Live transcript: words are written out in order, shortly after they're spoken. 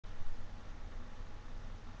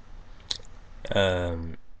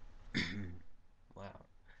Um, wow.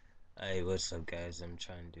 Hey, what's up, guys? I'm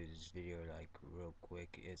trying to do this video like real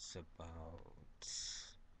quick. It's about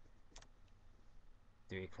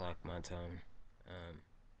 3 o'clock my time, um,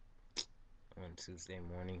 on Tuesday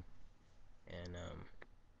morning, and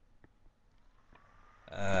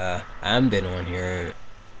I haven't been on here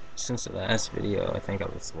since the last video. I think I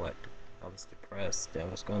was depressed. I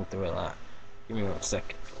was going through a lot. Give me 1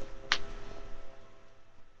 second.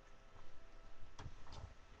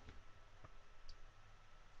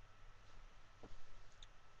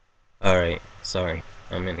 All right, sorry.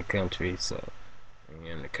 I'm in the country, so when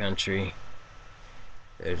you're in the country,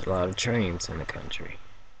 there's a lot of trains in the country.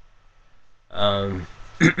 Um.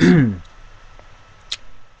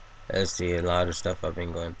 Let's see, a lot of stuff I've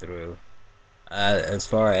been going through. As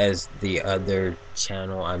far as the other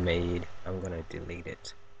channel I made, I'm gonna delete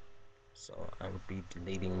it. So I'll be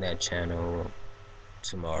deleting that channel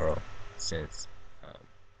tomorrow since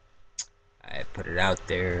I put it out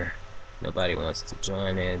there. Nobody wants to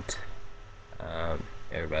join it.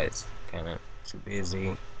 Everybody's kind of too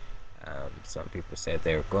busy. Some people said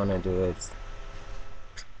they were gonna do it,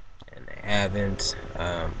 and they haven't.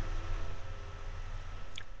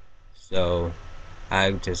 So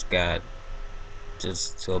I just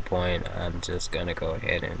to a point. I'm just gonna go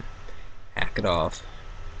ahead and hack it off.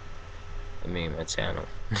 I mean, my channel.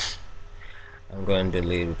 I'm going to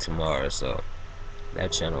delete it tomorrow, so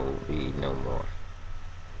that channel will be no more.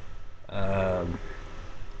 Um,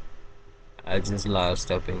 I just a lot of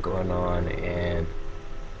stuff been going on, and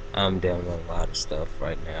I'm dealing with a lot of stuff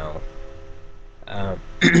right now.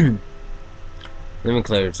 Let me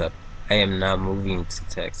clear this up. I am not moving to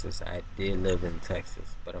Texas. I did live in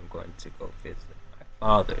Texas, but I'm going to go visit my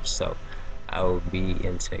father. So I will be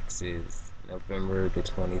in Texas November the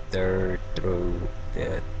 23rd through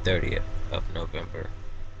the 30th of November.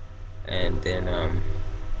 And then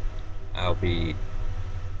I'll be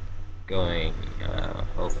going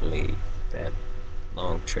hopefully that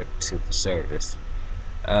long trip to the service.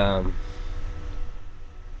 Um,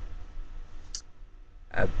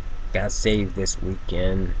 I got saved this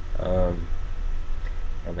weekend, and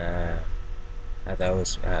I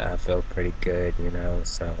thought I felt pretty good, you know.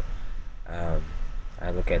 So um,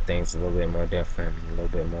 I look at things a little bit more different, a little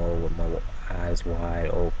bit more with my eyes wide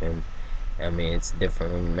open. I mean, it's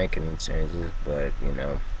different when you're making the changes, but you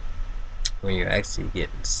know, when you're actually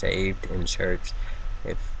getting saved in church,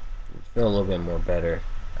 it you feel a little bit more better.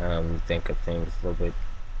 You think of things a little bit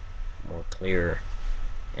more clearer,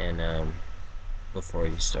 and before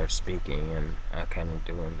you start speaking, and I'm kind of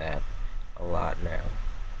doing that a lot now.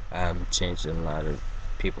 I'm changing a lot of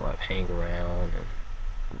people I hang around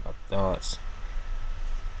and my thoughts.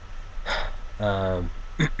 Um,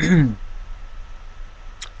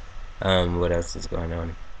 what else is going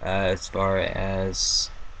on? As far as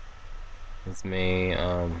with me,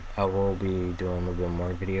 I will be doing a little bit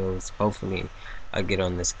more videos. Hopefully, I get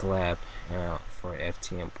on this collab for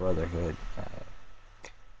FTM Brotherhood,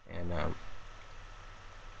 and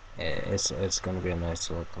it's gonna be a nice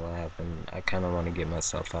little collab, and I kind of want to get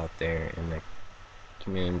myself out there in the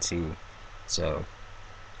community, so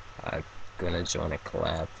I'm gonna join a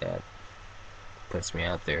collab that puts me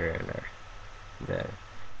out there in the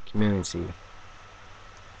community.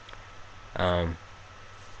 Um,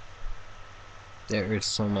 there is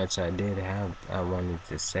so much I wanted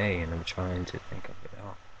to say, and I'm trying to think of it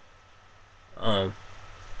all. Um,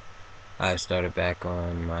 I started back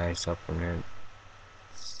on my supplement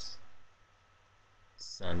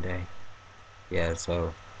Sunday. Yeah,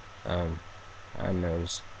 so um, I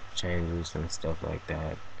noticed changes and stuff like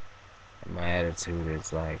that. And my attitude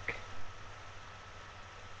is like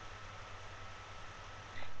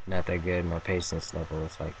not that good. My patience level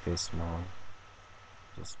is like this small.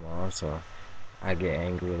 So I get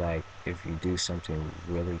angry like if you do something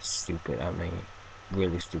really stupid. I mean,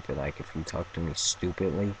 really stupid. Like if you talk to me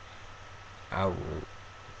stupidly, I will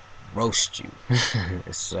roast you.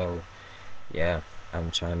 So yeah,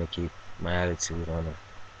 I'm trying to keep my attitude on it.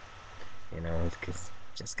 You know, because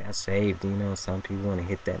just got saved. You know, some people want to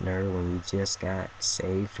hit that nerve when you just got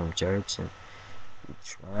saved from church and you're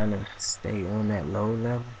trying to stay on that low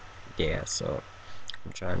level. Yeah, so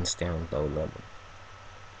I'm trying to stay on low level.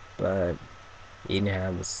 But eating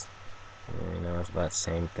habits, you know, it's about the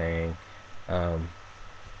same thing. Um,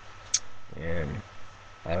 and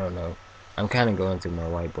I don't know. I'm kind of going through my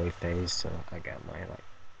white boy phase, so I got my like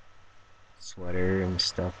sweater and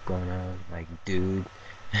stuff going on, like dude.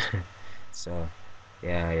 So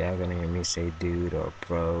yeah, y'all gonna hear me say dude or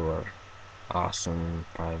bro or awesome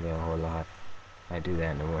probably a whole lot. I do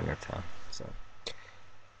that in the winter time, so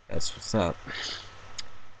that's what's up.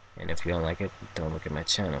 And if you don't like it, don't look at my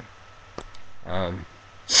channel. Um,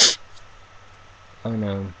 I don't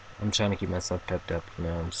know. I'm trying to keep myself pepped up, you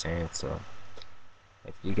know what I'm saying? So,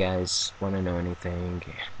 if you guys want to know anything,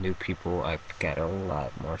 new people, I've got a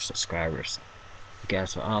lot more subscribers. You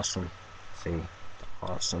guys are awesome. See,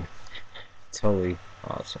 awesome. Totally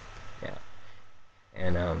awesome. Yeah.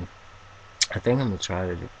 And, I think I'm gonna try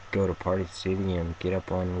to go to Party City and get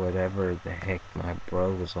up on whatever the heck my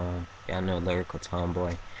bro was on. Y'all know Lyrical Tomboy.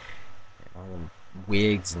 And all them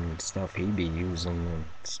wigs and stuff he be using and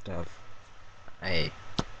stuff. Hey,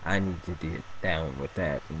 I need to get down with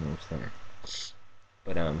that, you know what I'm saying?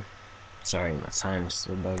 But, sorry, my sinus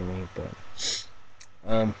still bugging me, but,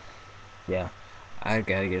 yeah. I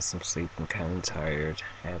gotta get some sleep. I'm kinda tired.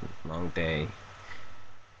 Had a long day.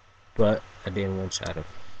 But I didn't want y'all to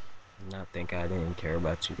not think I didn't care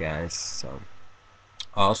about you guys, so.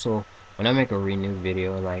 Also, when I make a renew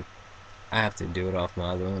video, like, I have to do it off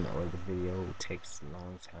my other one, or the video takes a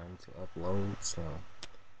long time to upload, so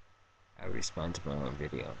I respond to my own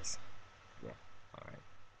videos. Yeah, alright.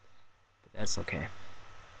 But that's okay.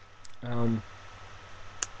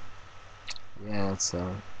 Yeah,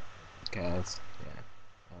 so, guys, yeah,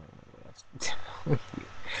 I don't know what else to tell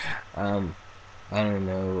you. I don't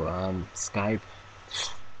know, Skype,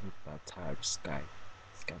 I'm about tired of Skype.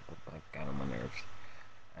 Skype, like, got on my nerves.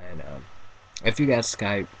 And, if you got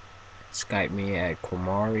Skype, Skype me at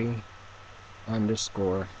Qamari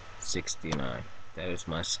underscore 69. That is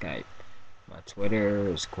my Skype. My Twitter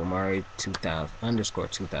is Qamari 2000 underscore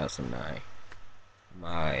 2009.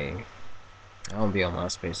 I don't be on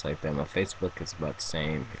MySpace like that. My Facebook is about the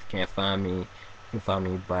same. If you can't find me, you can find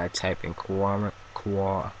me by typing Qamari,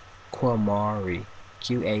 Qamari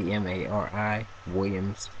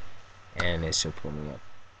Williams, and it should pull me up.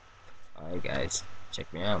 Alright guys,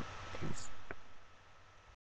 check me out. Peace.